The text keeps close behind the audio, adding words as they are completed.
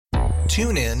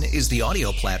TuneIn is the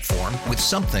audio platform with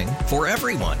something for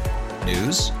everyone.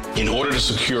 News. In order to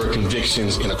secure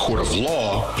convictions in a court of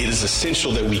law, it is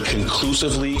essential that we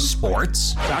conclusively.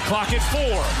 Sports. Shot clock at 4.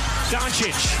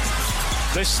 Doncic.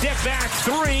 The step back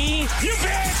 3. You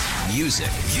bet. Music.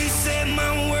 You set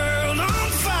my world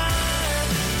on fire.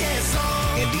 Yes,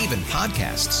 and even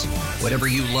podcasts. Whatever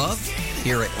you love,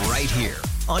 hear it right here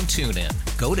on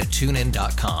TuneIn. Go to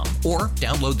TuneIn.com or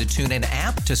download the TuneIn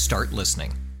app to start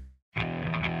listening.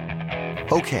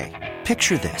 Okay,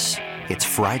 picture this. It's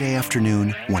Friday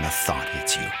afternoon when a thought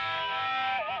hits you.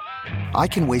 I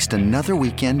can waste another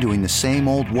weekend doing the same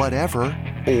old whatever,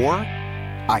 or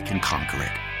I can conquer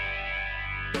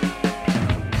it.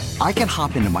 I can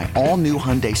hop into my all-new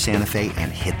Hyundai Santa Fe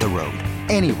and hit the road.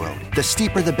 Any road. The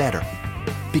steeper, the better.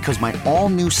 Because my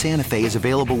all-new Santa Fe is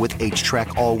available with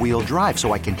H-Track all-wheel drive,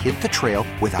 so I can hit the trail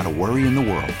without a worry in the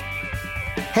world.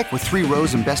 Heck, with 3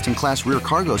 rows and best-in-class rear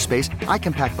cargo space, I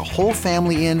can pack the whole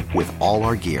family in with all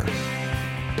our gear.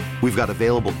 We've got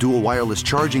available dual wireless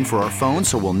charging for our phones,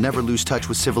 so we'll never lose touch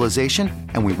with civilization,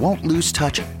 and we won't lose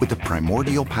touch with the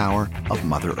primordial power of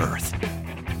Mother Earth.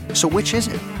 So which is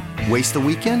it? Waste the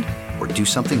weekend or do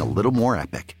something a little more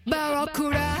epic?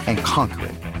 And conquer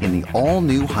it in the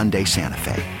all-new Hyundai Santa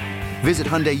Fe. Visit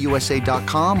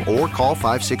HyundaiUSA.com or call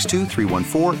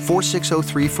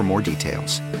 562-314-4603 for more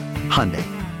details. Hyundai,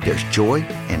 there's joy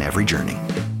in every journey.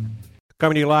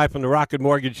 Coming to you live from the Rocket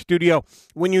Mortgage Studio.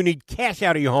 When you need cash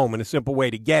out of your home and a simple way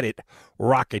to get it,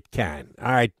 Rocket can.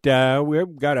 All right,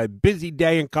 we've got a busy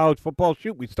day in college football.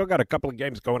 Shoot, we still got a couple of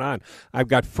games going on. I've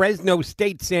got Fresno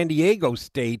State, San Diego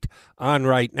State on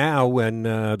right now when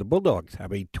the Bulldogs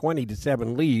have a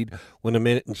 20-7 lead with a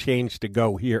minute and change to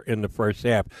go here in the first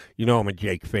half. You know I'm a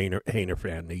Jake Hayner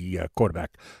fan, the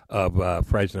quarterback of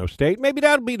Fresno State. Maybe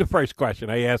that'll be the first question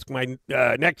I ask my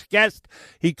next guest.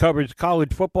 He covers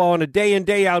college football on a day in,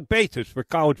 day out basis for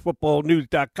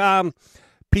collegefootballnews.com.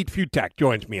 Pete Fiutak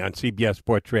joins me on CBS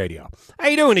Sports Radio. How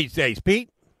you doing these days, Pete?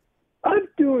 I'm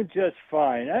doing just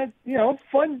fine.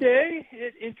 Fun day,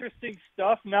 interesting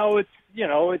stuff. Now we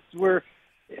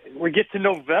get to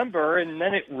November, and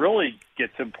then it really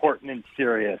gets important and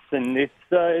serious. And this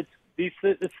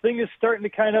thing is starting to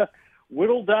kind of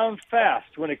whittle down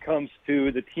fast when it comes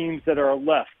to the teams that are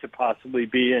left to possibly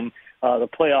be in the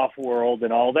playoff world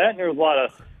and all that. And there's a lot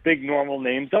of big normal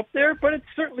names up there, but it's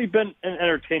certainly been an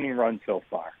entertaining run so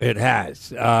far. It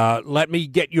has. Let me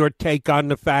get your take on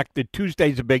the fact that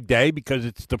Tuesday's a big day because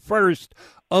it's the first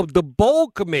of the bowl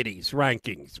committee's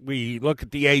rankings. We look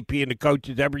at the AP and the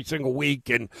coaches every single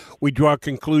week, and we draw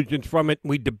conclusions from it,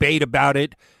 and we debate about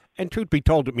it. And truth be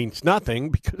told, it means nothing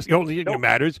because the only thing that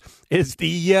matters is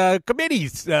the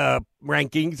committee's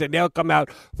rankings, and they'll come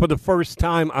out for the first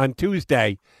time on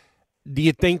Tuesday. Do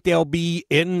you think they'll be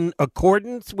in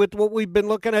accordance with what we've been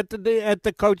looking at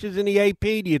the coaches in the AP?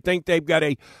 Do you think they've got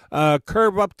a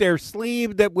curve up their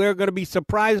sleeve that we're going to be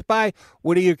surprised by?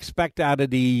 What do you expect out of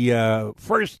the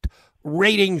first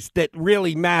ratings that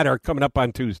really matter coming up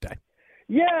on Tuesday?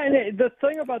 Yeah, and the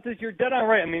thing about this, you're dead on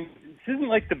right. I mean, this isn't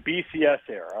like the BCS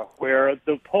era where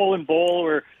the poll and bowl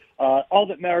where all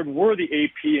that mattered were the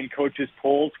AP and coaches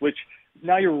polls, which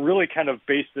now you're really kind of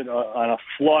based on a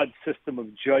flawed system of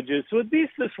judges. So at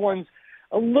least this one's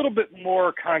a little bit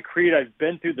more concrete. I've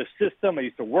been through the system. I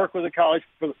used to work with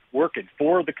working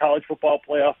for the college football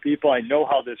playoff people. I know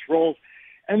how this rolls.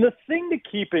 And the thing to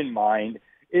keep in mind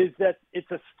is that it's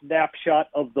a snapshot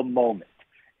of the moment.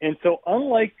 And so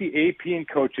unlike the AP and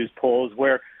coaches polls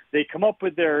where they come up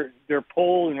with their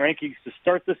poll and rankings to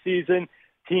start the season,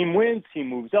 team wins, team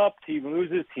moves up, team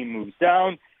loses, team moves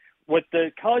down. What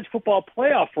the college football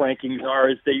playoff rankings are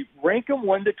is they rank them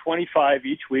 1 to 25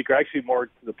 each week, or actually more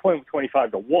to the point of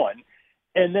 25 to 1,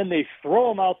 and then they throw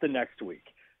them out the next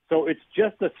week. So it's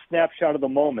just a snapshot of the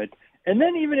moment. And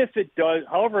then even if it does,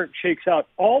 however it shakes out,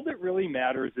 all that really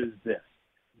matters is this.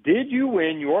 Did you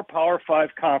win your Power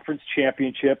 5 conference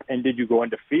championship, and did you go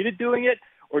undefeated doing it,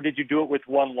 or did you do it with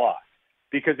one loss?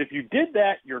 Because if you did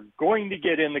that, you're going to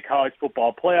get in the college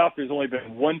football playoff. There's only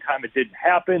been one time it didn't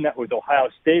happen. That was Ohio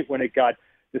State when it got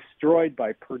destroyed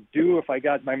by Purdue, if I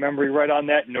got my memory right on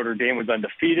that. Notre Dame was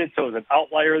undefeated, so it was an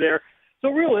outlier there. So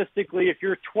realistically, if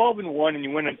you're 12-1 and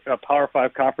you win a Power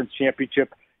 5 conference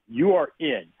championship, you are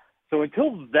in. So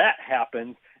until that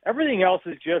happens, everything else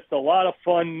is just a lot of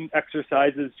fun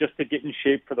exercises just to get in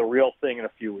shape for the real thing in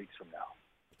a few weeks from now.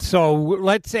 So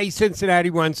let's say Cincinnati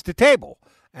runs the table.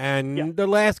 And the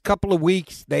last couple of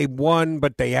weeks, they won,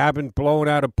 but they haven't blown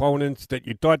out opponents that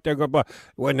you thought they were going to blow.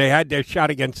 When they had their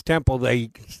shot against Temple,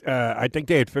 I think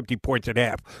they had 50 points at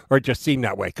half, or it just seemed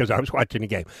that way because I was watching the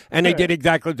game. And they did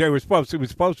exactly what they were supposed to. It was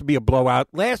supposed to be a blowout.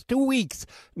 Last 2 weeks,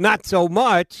 not so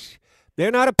much. They're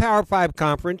not a Power 5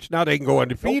 conference. Now they can go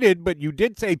undefeated, but you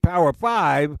did say Power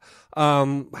 5.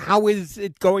 How is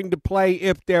it going to play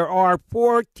if there are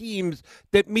 4 teams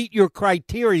that meet your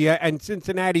criteria and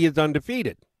Cincinnati is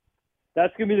undefeated?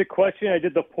 That's going to be the question. I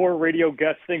did the poor radio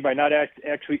guest thing by not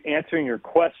actually answering your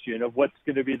question of what's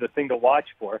going to be the thing to watch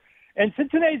for. And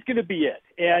Cincinnati's going to be it.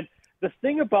 And the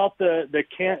thing about the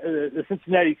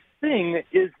Cincinnati thing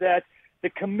is that the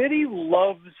committee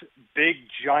loves big,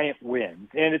 giant wins.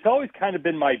 And it's always kind of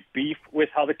been my beef with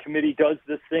how the committee does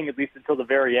this thing, at least until the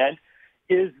very end,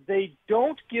 is they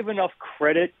don't give enough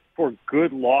credit for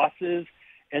good losses,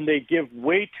 and they give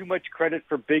way too much credit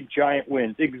for big, giant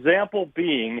wins. Example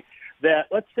being that,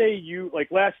 let's say like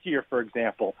last year, for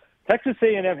example, Texas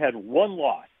A&M had one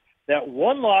loss. That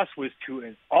one loss was to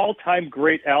an all-time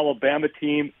great Alabama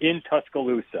team in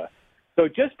Tuscaloosa. So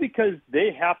just because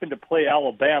they happened to play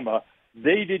Alabama,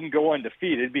 they didn't go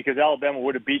undefeated because Alabama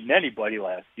would have beaten anybody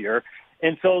last year.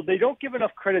 And so they don't give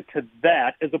enough credit to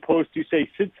that as opposed to, say,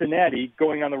 Cincinnati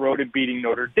going on the road and beating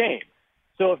Notre Dame.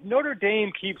 So if Notre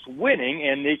Dame keeps winning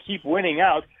and they keep winning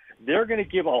out, they're going to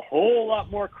give a whole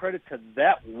lot more credit to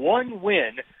that one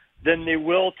win than they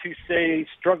will to, say,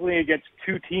 struggling against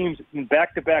 2 teams in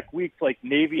back-to-back weeks like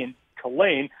Navy and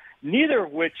Tulane, neither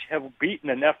of which have beaten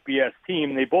an FBS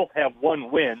team. They both have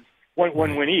one win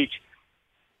each.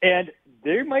 And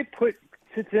they might put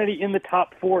Cincinnati in the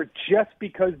top 4 just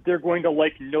because they're going to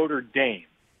like Notre Dame,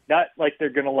 not like they're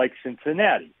going to like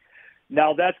Cincinnati.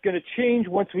 Now, that's going to change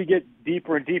once we get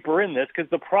deeper and deeper in this because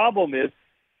the problem is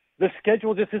the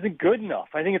schedule just isn't good enough.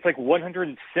 I think it's like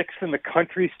 106th in the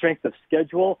country strength of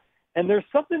schedule, and there's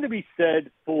something to be said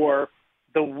for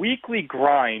the weekly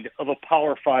grind of a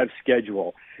Power 5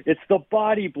 schedule. It's the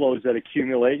body blows that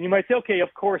accumulate. And you might say, okay,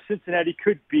 of course, Cincinnati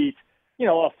could beat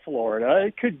a Florida.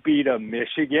 It could beat a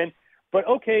Michigan. But,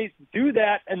 okay, do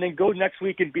that and then go next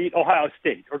week and beat Ohio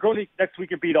State, or go next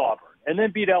week and beat Auburn, and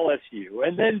then beat LSU,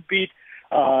 and then beat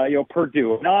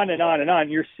Purdue, and on and on and on.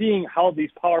 You're seeing how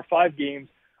these Power 5 games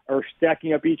are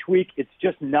stacking up each week. It's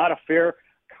just not a fair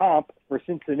comp for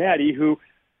Cincinnati, who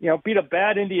beat a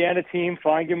bad Indiana team,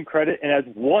 fine, give them credit, and has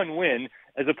one win,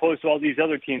 as opposed to all these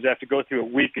other teams that have to go through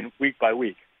it week by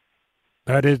week.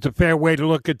 That is a fair way to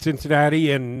look at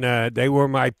Cincinnati, and they were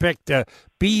my pick to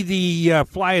be the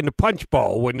fly in the punch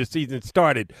bowl when the season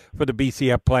started for the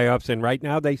BCF playoffs, and right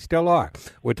now they still are.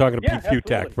 We're talking to Pete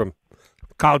Fiutak from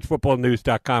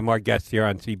collegefootballnews.com, our guest here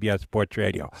on CBS Sports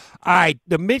Radio. All right,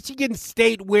 the Michigan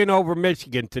State win over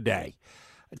Michigan today.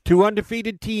 2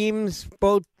 undefeated teams,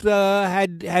 both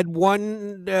had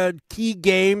won key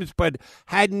games, but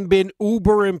hadn't been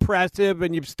uber impressive,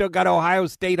 and you've still got Ohio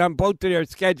State on both of their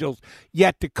schedules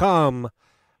yet to come.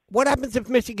 What happens if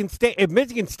Michigan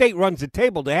State runs the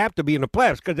table? They have to be in the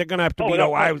playoffs because they're going to have to beat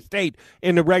Ohio State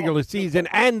in the regular season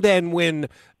and then win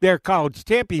their college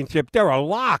championship. They're a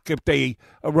lock if they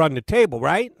run the table,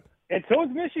 right? And so is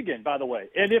Michigan, by the way.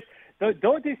 And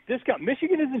don't discount,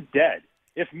 Michigan isn't dead.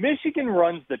 If Michigan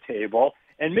runs the table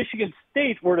and Michigan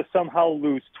State were to somehow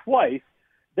lose twice,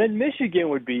 then Michigan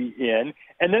would be in.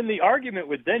 And then the argument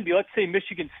would then be, let's say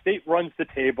Michigan State runs the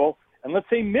table, and let's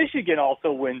say Michigan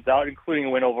also wins out, including a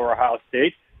win over Ohio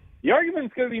State. The argument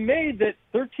is going to be made that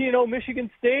 13-0 Michigan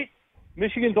State,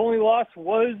 Michigan's only loss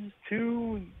was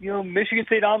to Michigan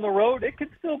State on the road. It could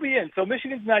still be in. So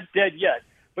Michigan's not dead yet.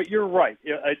 But you're right.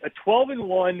 A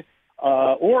 12-1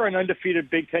 or an undefeated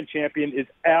Big Ten champion is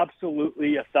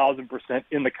absolutely 1,000%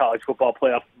 in the college football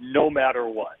playoff, no matter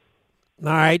what. All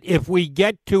right, if we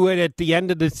get to it at the end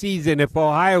of the season, if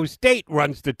Ohio State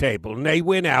runs the table and they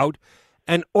win out,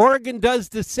 and Oregon does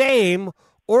the same,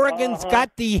 Oregon's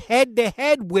got the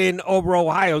head-to-head win over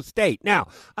Ohio State. Now,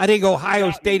 I think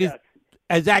Ohio State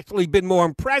has actually been more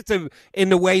impressive in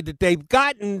the way that they've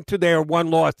gotten to their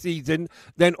one-loss season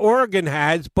than Oregon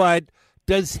has, but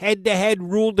does head-to-head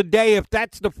rule the day? If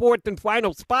that's the 4th and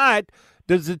final spot,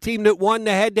 does the team that won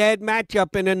the head-to-head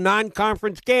matchup in a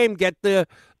non-conference game get the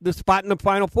spot in the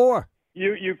Final Four?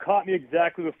 You caught me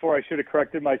exactly before I should have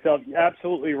corrected myself. You're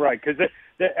absolutely right, because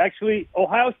actually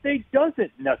Ohio State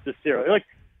doesn't necessarily. Like,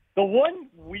 the one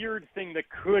weird thing that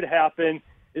could happen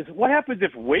is what happens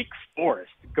if Wake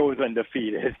Forest goes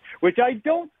undefeated, which I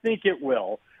don't think it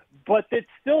will, but it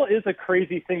still is a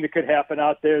crazy thing that could happen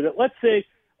out there. That, let's say,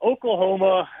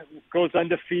 Oklahoma goes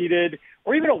undefeated,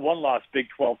 or even a one-loss Big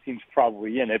 12 team's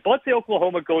probably in it. But let's say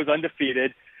Oklahoma goes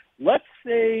undefeated, let's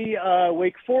say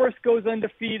Wake Forest goes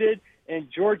undefeated and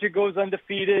Georgia goes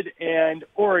undefeated and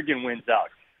Oregon wins out.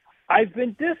 I've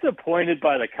been disappointed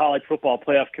by the College Football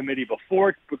Playoff Committee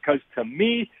before because, to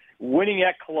me, winning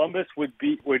at Columbus would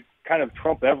kind of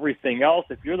trump everything else.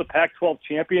 If you're the Pac-12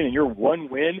 champion and you're one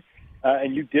win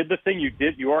and you did the thing you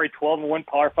did, you are a 12-1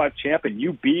 Power 5 champ and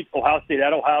you beat Ohio State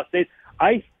at Ohio State,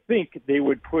 I think they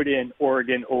would put in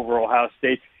Oregon over Ohio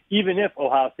State, even if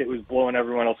Ohio State was blowing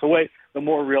everyone else away. The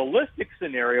more realistic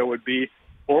scenario would be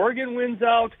Oregon wins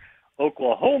out,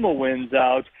 Oklahoma wins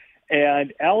out,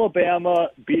 and Alabama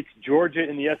beats Georgia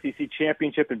in the SEC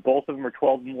championship, and both of them are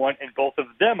 12-1, and both of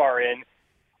them are in.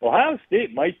 Ohio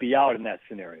State might be out in that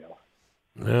scenario.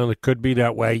 Well, it could be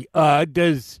that way.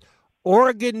 Does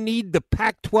Oregon need the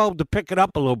Pac-12 to pick it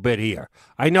up a little bit here?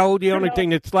 I know the only thing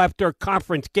that's left are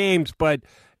conference games, but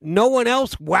no one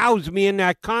else wows me in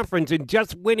that conference, and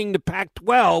just winning the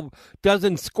Pac-12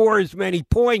 doesn't score as many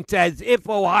points as if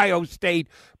Ohio State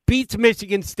beats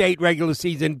Michigan State regular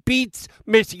season, beats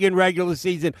Michigan regular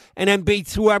season, and then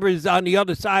beats whoever is on the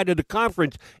other side of the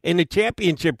conference in the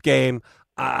championship game.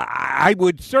 I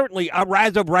would certainly,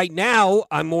 as of right now,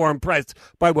 I'm more impressed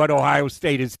by what Ohio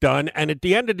State has done. And at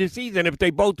the end of the season, if they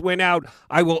both win out,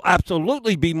 I will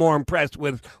absolutely be more impressed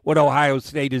with what Ohio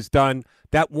State has done.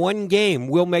 That one game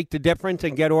will make the difference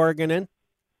and get Oregon in?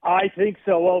 I think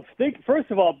so. Well, first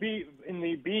of all,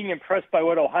 being impressed by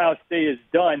what Ohio State has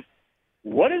done.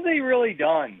 What have they really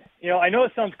done? I know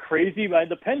it sounds crazy, but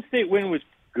the Penn State win was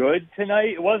good tonight.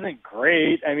 It wasn't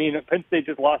great. I mean, Penn State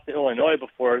just lost to Illinois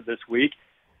before this week.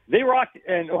 They rocked,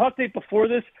 and Ohio State before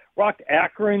this rocked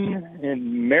Akron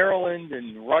and Maryland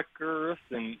and Rutgers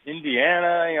and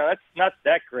Indiana. That's not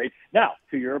that great. Now,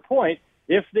 to your point,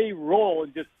 if they roll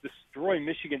and just destroy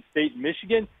Michigan State and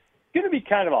Michigan, it's going to be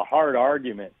kind of a hard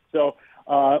argument. So,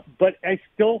 but I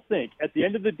still think at the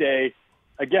end of the day,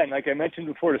 again, like I mentioned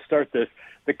before to start this,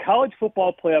 the College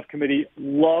Football Playoff Committee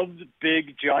loves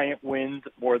big, giant wins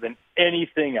more than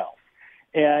anything else.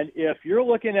 And if you're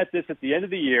looking at this at the end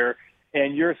of the year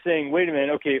and you're saying, wait a minute,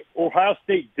 okay, Ohio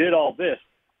State did all this.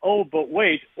 Oh, but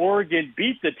wait, Oregon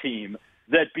beat the team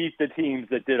that beat the teams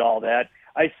that did all that.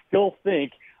 I still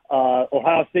think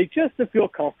Ohio State, just to feel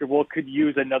comfortable, could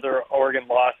use another Oregon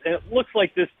loss. And it looks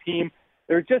like this team,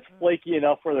 they're just flaky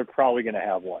enough where they're probably going to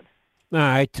have one. All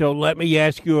right, so let me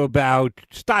ask you about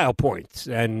style points.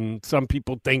 And some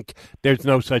people think there's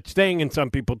no such thing, and some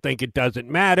people think it doesn't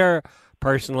matter.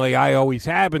 Personally, I always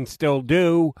have and still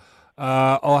do.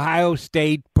 Ohio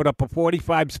State put up a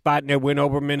 45 spot in their win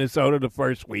over Minnesota the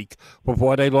first week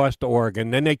before they lost to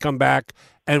Oregon. Then they come back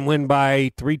and win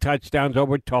by 3 touchdowns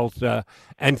over Tulsa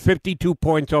and 52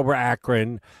 points over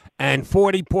Akron and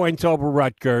 40 points over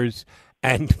Rutgers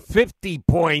and 50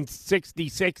 points,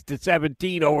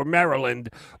 66-17 over Maryland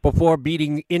before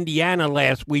beating Indiana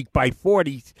last week by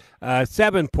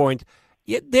 47 points.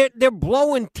 They're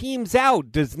blowing teams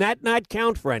out. Does that not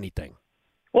count for anything?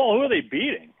 Well, who are they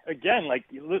beating? Again,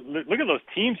 look at those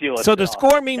teams you listed. So the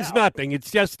score means nothing.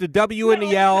 It's just the W and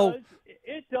the L.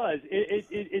 It does.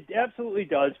 It absolutely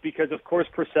does because, of course,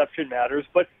 perception matters.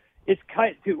 But it's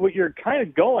what you're kind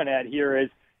of going at here is,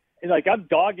 like, I'm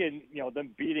dogging,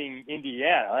 them beating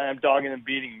Indiana. I'm dogging them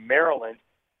beating Maryland.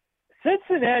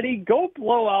 Cincinnati, go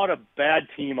blow out a bad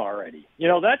team already.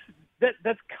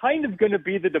 That's kind of going to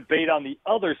be the debate on the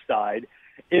other side.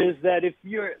 Is that if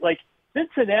you're like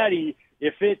Cincinnati,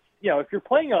 if you're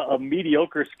playing a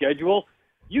mediocre schedule,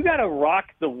 you got to rock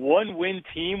the one-win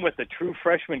team with a true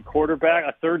freshman quarterback,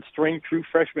 a third-string true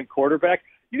freshman quarterback.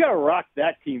 You got to rock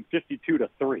that team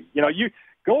 52-3. You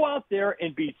go out there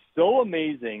and be so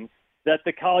amazing that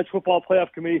the College Football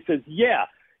Playoff Committee says, yeah,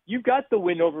 you've got the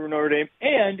win over Notre Dame,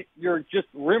 and you're just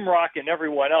rim-rocking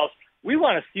everyone else. We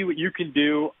want to see what you can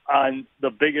do on the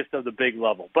biggest of the big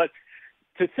level. But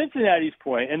to Cincinnati's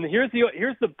point, and here's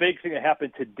the big thing that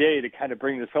happened today to kind of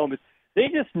bring this home, is they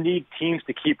just need teams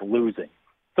to keep losing.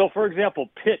 So, for example,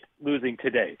 Pitt losing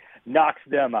today knocks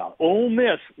them out. Ole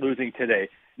Miss losing today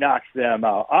knocks them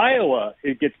out. Iowa,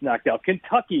 it gets knocked out.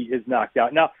 Kentucky is knocked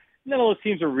out. Now, none of those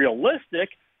teams are realistic,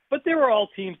 but they were all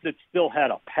teams that still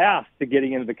had a path to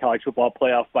getting into the college football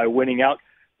playoff by winning out.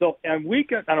 So on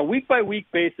a week-by-week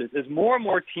basis, as more and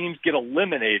more teams get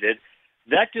eliminated,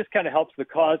 that just kind of helps the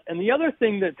cause. And the other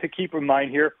thing to keep in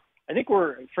mind here, I think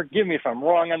forgive me if I'm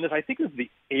wrong on this, I think it was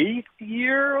the 8th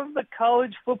year of the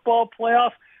college football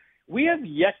playoff. We have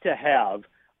yet to have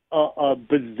a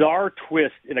bizarre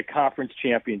twist in a conference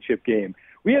championship game.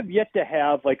 We have yet to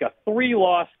have like a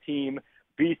 3-loss team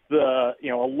beat the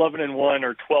 11-1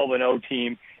 or 12-0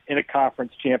 team in a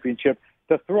conference championship.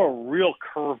 to throw a real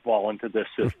curveball into this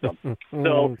system.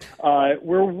 So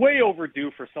we're way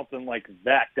overdue for something like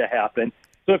that to happen.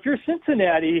 So if you're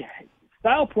Cincinnati,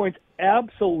 style points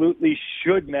absolutely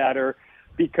should matter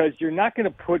because you're not going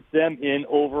to put them in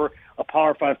over a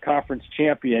Power 5 conference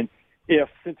champion if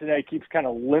Cincinnati keeps kind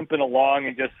of limping along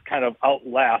and just kind of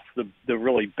outlasts the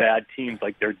really bad teams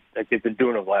like they've been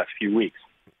doing over the last few weeks.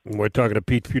 We're talking to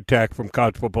Pete Fiutak from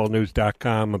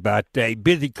collegefootballnews.com about a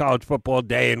busy college football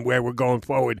day and where we're going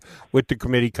forward with the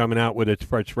committee coming out with its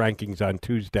first rankings on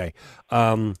Tuesday.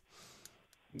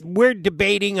 We're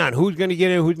debating on who's going to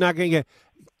get it, who's not going to get it.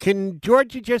 Can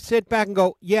Georgia just sit back and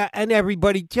go, yeah, and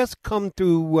everybody just come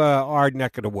to our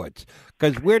neck of the woods?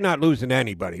 Because we're not losing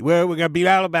anybody. We're going to beat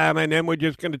Alabama, and then we're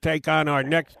just going to take on our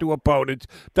next two opponents.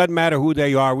 Doesn't matter who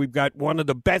they are. We've got one of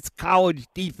the best college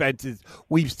defenses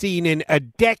we've seen in a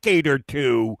decade or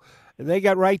two. They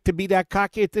got right to be that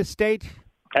cocky at this stage?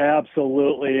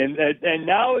 Absolutely. And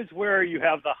now is where you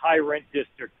have the high-rent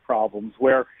district problems,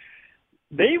 where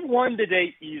they won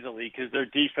today easily because their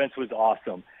defense was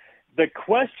awesome. The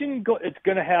question it's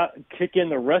going to kick in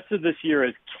the rest of this year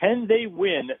is, can they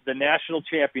win the national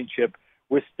championship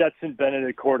with Stetson Bennett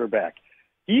at quarterback?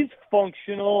 He's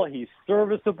functional, he's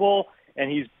serviceable, and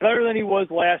he's better than he was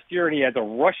last year, and he has a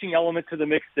rushing element to the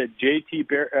mix that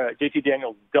JT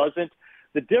Daniels doesn't.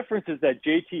 The difference is that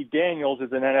JT Daniels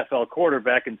is an NFL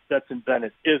quarterback and Stetson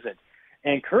Bennett isn't.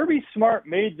 And Kirby Smart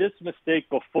made this mistake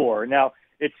before. Now,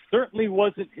 it certainly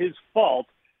wasn't his fault,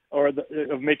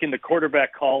 of making the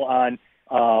quarterback call on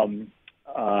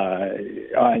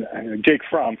Jake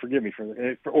Fromm, forgive me,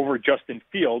 for over Justin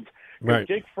Fields. Right.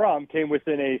 Jake Fromm came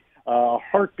within a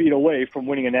heartbeat away from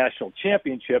winning a national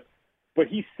championship, but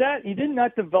he did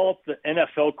not develop the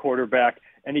NFL quarterback,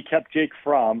 and he kept Jake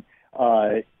Fromm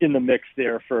in the mix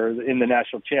there in the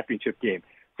national championship game.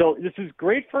 So this is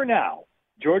great for now.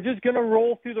 Georgia's going to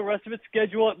roll through the rest of its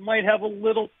schedule. It might have a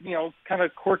little, kind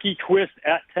of quirky twist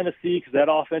at Tennessee because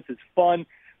that offense is fun,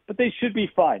 but they should be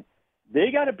fine. They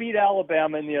got to beat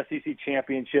Alabama in the SEC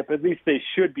championship. At least they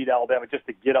should beat Alabama just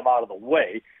to get them out of the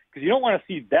way, because you don't want to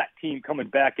see that team coming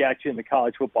back at you in the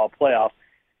college football playoff.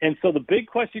 And so the big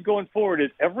question going forward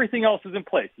is everything else is in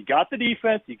place. You got the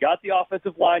defense, you got the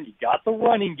offensive line, you got the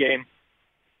running game.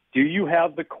 Do you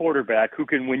have the quarterback who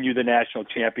can win you the national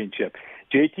championship?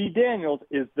 JT Daniels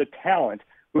is the talent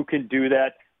who can do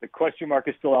that. The question mark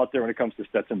is still out there when it comes to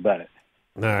Stetson Bennett.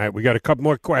 All right, we got a couple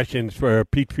more questions for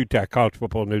Pete Fiutak,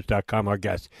 collegefootballnews.com, our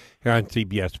guest here on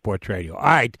CBS Sports Radio. All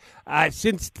right,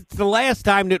 since it's the last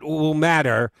time that it will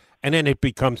matter, and then it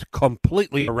becomes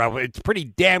completely irrelevant. It's pretty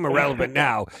damn irrelevant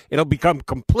now. It'll become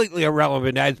completely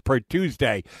irrelevant as per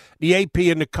Tuesday. The AP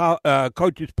and the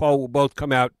coaches poll will both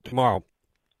come out tomorrow.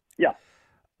 Yeah.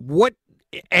 What?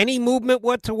 Any movement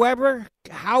whatsoever?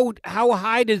 How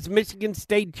high does Michigan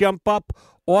State jump up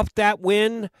off that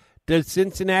win? Does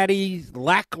Cincinnati's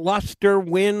lackluster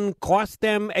win cost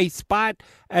them a spot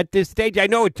at this stage? I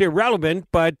know it's irrelevant,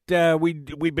 but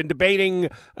we've been debating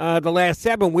the last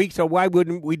 7 weeks, so why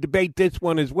wouldn't we debate this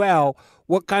one as well?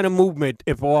 What kind of movement,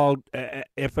 if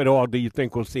at all, do you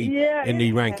think we'll see in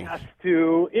the rankings?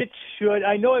 It should.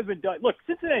 I know I've been – look,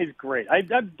 Cincinnati's great.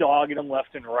 I'm dogging them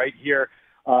left and right here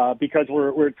because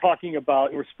we're talking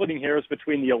about – we're splitting hairs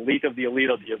between the elite of the elite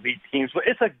teams, but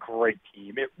it's a great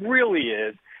team. It really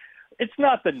is. It's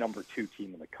not the number 2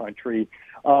 team in the country.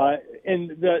 And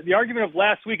the argument of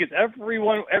last week is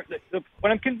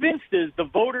what I'm convinced is the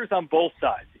voters on both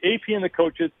sides, AP and the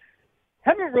coaches,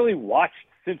 haven't really watched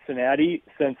Cincinnati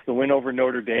since the win over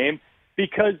Notre Dame,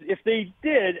 because if they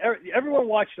did, everyone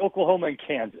watched Oklahoma and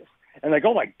Kansas. And like,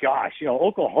 oh my gosh,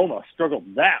 Oklahoma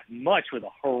struggled that much with a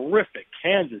horrific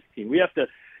Kansas team. We have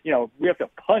to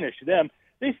punish them.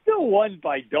 They still won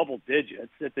by double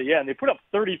digits at the end. They put up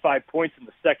 35 points in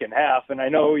the second half. And I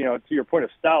know, to your point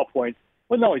of style points,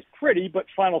 wasn't always pretty, but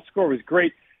final score was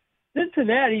great.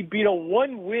 Cincinnati beat a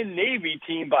one-win Navy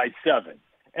team by 7,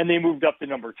 and they moved up to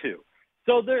number 2.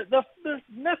 So the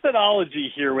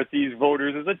methodology here with these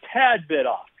voters is a tad bit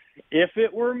off. If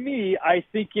it were me, I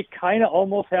think you kind of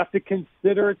almost have to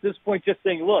consider at this point just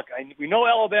saying, look, we know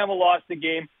Alabama lost the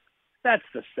game. That's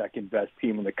the second-best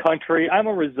team in the country. I'm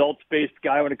a results-based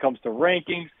guy when it comes to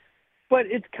rankings, but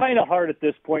it's kind of hard at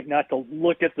this point not to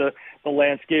look at the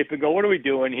landscape and go, what are we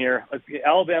doing here?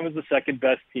 Alabama's the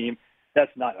second-best team.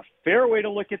 That's not a fair way to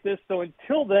look at this. So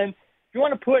until then, if you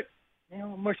want to put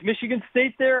Michigan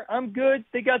State there, I'm good.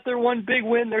 They got their one big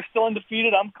win. They're still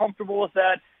undefeated. I'm comfortable with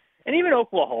that. And even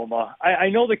Oklahoma, I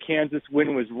know the Kansas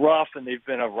win was rough, and they've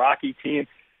been a rocky team.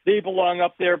 They belong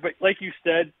up there, but like you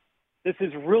said, this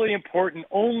is really important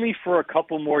only for a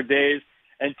couple more days.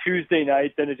 and Tuesday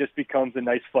night, then it just becomes a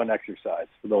nice, fun exercise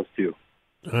for those two.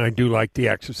 I do like the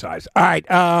exercise. All right,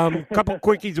 couple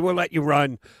quickies we'll let you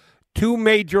run. Two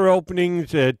major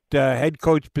openings at head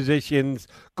coach positions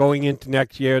going into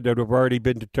next year that have already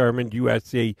been determined,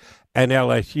 USC and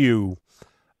LSU.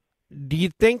 Do you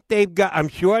think they've got – I'm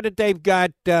sure that they've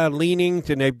got leanings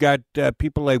and they've got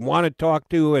people they want to talk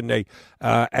to and they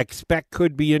expect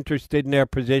could be interested in their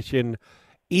position.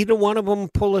 Either one of them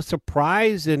pull a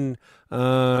surprise and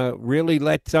really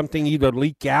let something either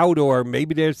leak out, or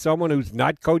maybe there's someone who's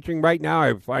not coaching right now.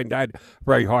 I find that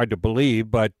very hard to believe,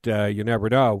 but you never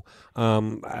know.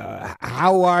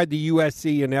 How are the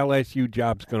USC and LSU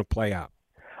jobs going to play out?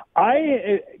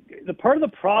 The part of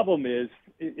the problem is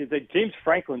that James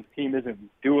Franklin's team isn't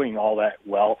doing all that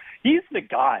well. He's the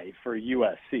guy for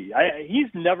USC. He's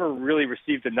never really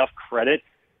received enough credit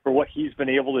for what he's been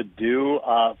able to do.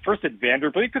 First at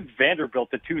Vanderbilt. He took Vanderbilt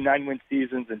to 2 9-win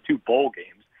seasons and 2 bowl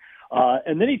games.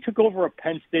 And then he took over a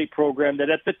Penn State program that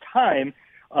at the time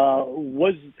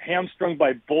was hamstrung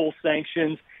by bowl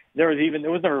sanctions. It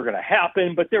was never going to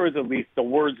happen, but there was at least the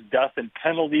words death and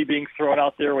penalty being thrown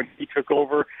out there when he took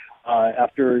over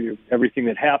after everything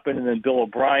that happened, and then Bill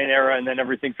O'Brien era and then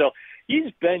everything. So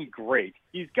he's been great.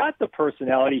 He's got the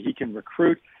personality. He can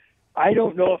recruit. I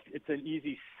don't know if it's an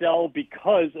easy sell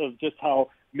because of just how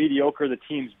mediocre the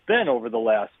team's been over the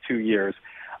last 2 years.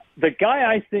 The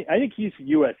guy I think he's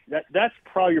USC. That's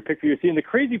probably your pick for USC. And the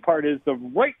crazy part is the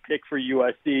right pick for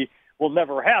USC will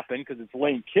never happen because it's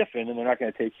Lane Kiffin and they're not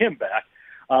going to take him back.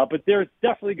 But they're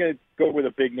definitely going to go with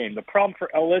a big name. The problem for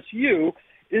LSU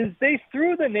is they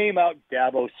threw the name out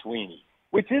Dabo Swinney,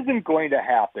 which isn't going to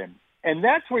happen. And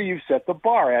that's where you set the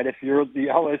bar at if you're the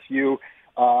LSU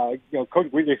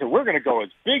coach. They said, we're going to go as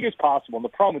big as possible. And the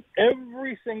problem with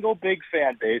every single big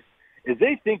fan base is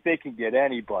they think they can get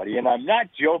anybody. And I'm not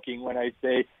joking when I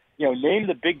say, name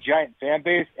the big giant fan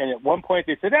base. And at one point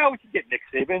they said, we can get Nick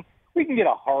Saban. We can get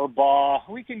a Harbaugh.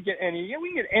 We can get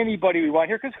anybody we want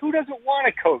here because who doesn't want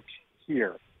to coach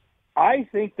here? I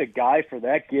think the guy for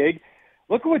that gig,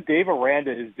 look at what Dave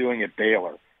Aranda is doing at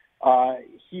Baylor.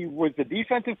 He was the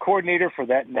defensive coordinator for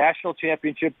that national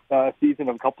championship season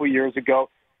of a couple of years ago.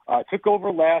 Took over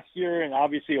last year, and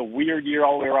obviously a weird year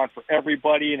all the way around for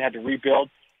everybody and had to rebuild.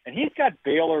 And he's got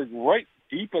Baylor right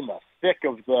deep in the thick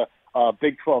of the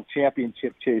Big 12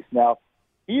 championship chase now.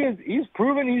 He's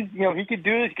proven he could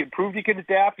do this. He can prove he can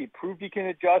adapt. He proved he can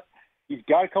adjust. He's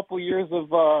got a couple of years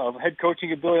of head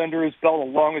coaching ability under his belt,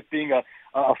 along with being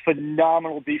a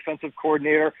phenomenal defensive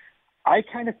coordinator. I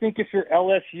kind of think if you're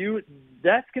LSU,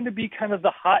 that's going to be kind of the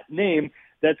hot name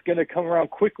that's going to come around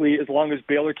quickly as long as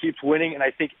Baylor keeps winning. And I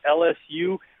think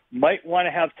LSU might want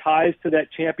to have ties to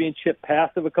that championship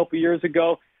path of a couple of years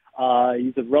ago.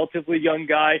 He's a relatively young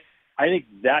guy. I think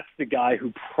that's the guy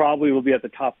who probably will be at the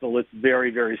top of the list very,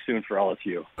 very soon for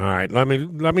LSU. All right, let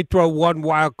me throw one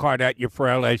wild card at you for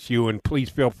LSU, and please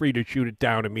feel free to shoot it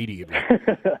down immediately.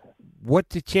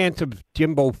 What's the chance of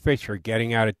Jimbo Fisher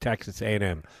getting out of Texas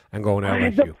A&M and going to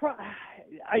LSU?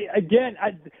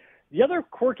 The other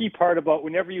quirky part about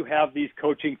whenever you have these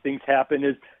coaching things happen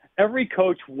is every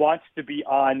coach wants to be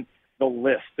on the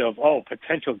list of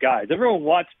potential guys. Everyone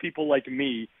wants people like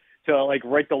me to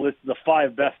write the list of the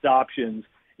 5 best options,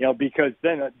 because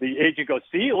then the agent goes,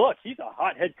 see, look, he's a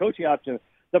hot head coaching option.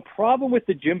 The problem with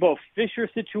the Jimbo Fisher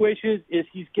situation is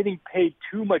he's getting paid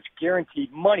too much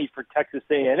guaranteed money for Texas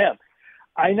A&M.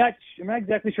 I'm not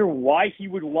exactly sure why he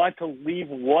would want to leave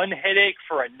one headache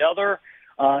for another,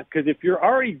 because if you're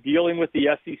already dealing with the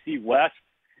SEC West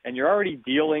and you're already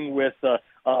dealing with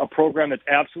a program that's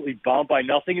absolutely bound by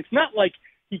nothing, it's not like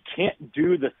he can't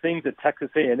do the things at Texas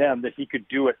A&M that he could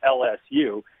do at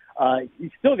LSU.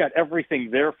 He's still got everything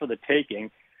there for the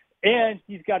taking, and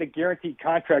he's got a guaranteed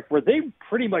contract where they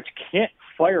pretty much can't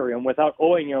fire him without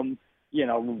owing him,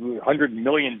 $100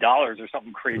 million or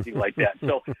something crazy like that.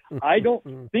 So I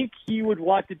don't think he would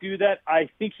want to do that. I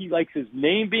think he likes his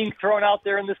name being thrown out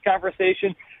there in this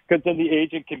conversation because then the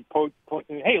agent can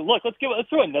hey, look, let's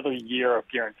throw another year of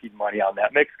guaranteed money on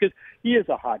that mix because he is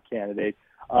a hot candidate.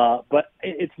 But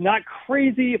it's not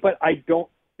crazy, but I don't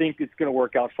think it's going to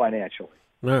work out financially.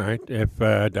 All right. If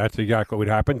that's exactly what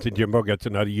happens and Jimbo gets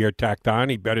another year tacked on,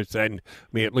 he better send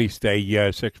me at least a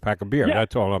 6-pack of beer. Yeah.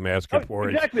 That's all I'm asking for.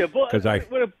 Exactly.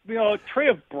 Would a tray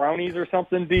of brownies or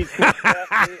something be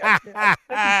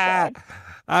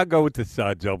I'll go with the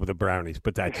Suds over the brownies,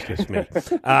 but that's just me.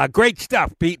 Great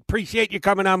stuff, Pete. Appreciate you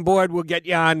coming on board. We'll get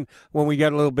you on when we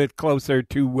get a little bit closer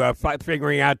to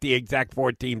figuring out the exact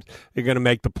 4 teams that are going to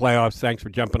make the playoffs. Thanks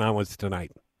for jumping on with us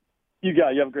tonight. You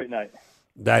got it. You have a great night.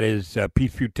 That is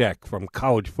Pete Fiutak from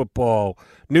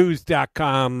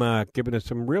collegefootballnews.com giving us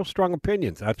some real strong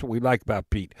opinions. That's what we like about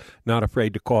Pete. Not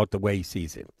afraid to call it the way he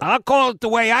sees it. I'll call it the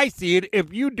way I see it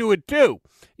if you do it too.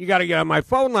 You got to get on my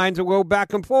phone lines and go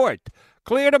back and forth.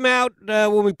 Cleared them out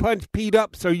when we punch Pete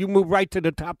up, so you move right to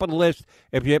the top of the list.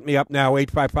 If you hit me up now,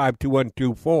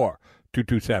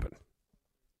 855-212-4227.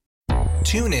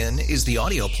 TuneIn is the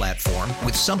audio platform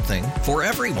with something for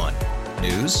everyone.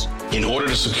 News. In order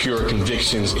to secure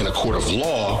convictions in a court of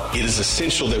law, it is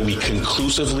essential that we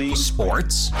conclusively.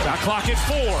 Sports. Shot clock at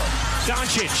 4.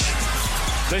 Doncic.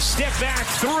 The step back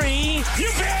 3.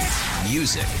 You bet.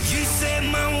 Music. You set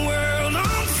my world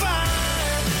on fire.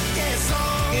 Yes,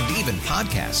 and even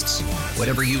podcasts.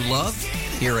 Whatever you love,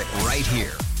 hear it right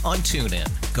here on TuneIn.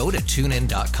 Go to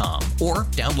TuneIn.com or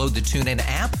download the TuneIn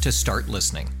app to start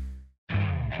listening.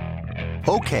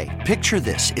 Okay, picture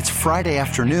this. It's Friday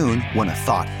afternoon when a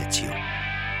thought hits you.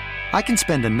 I can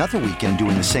spend another weekend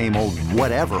doing the same old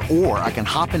whatever, or I can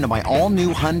hop into my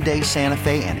all-new Hyundai Santa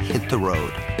Fe and hit the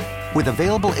road. With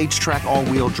available H-Track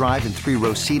all-wheel drive and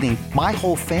 3-row seating, my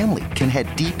whole family can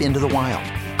head deep into the wild.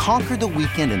 Conquer the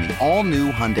weekend in the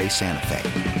all-new Hyundai Santa Fe.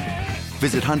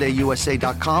 Visit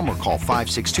HyundaiUSA.com or call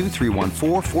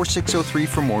 562-314-4603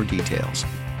 for more details.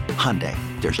 Hyundai,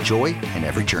 there's joy in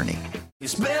every journey.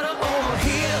 it's better over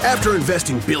here. After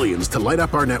investing billions to light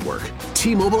up our network,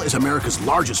 T-Mobile is America's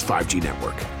largest 5G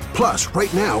network. Plus,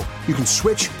 right now, you can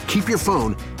switch, keep your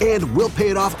phone, and we'll pay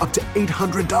it off up to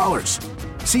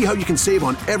 $800. See how you can save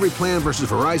on every plan versus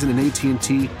Verizon and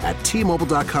AT&T at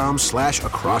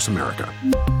T-Mobile.com/across America.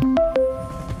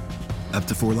 Up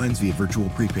to 4 lines via virtual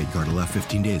prepaid card. Allow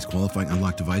 15 days. Qualifying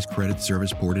unlocked device credit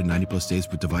service ported 90+ states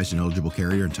with device and eligible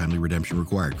carrier and timely redemption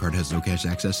required. Card has no cash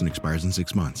access and expires in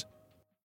 6 months.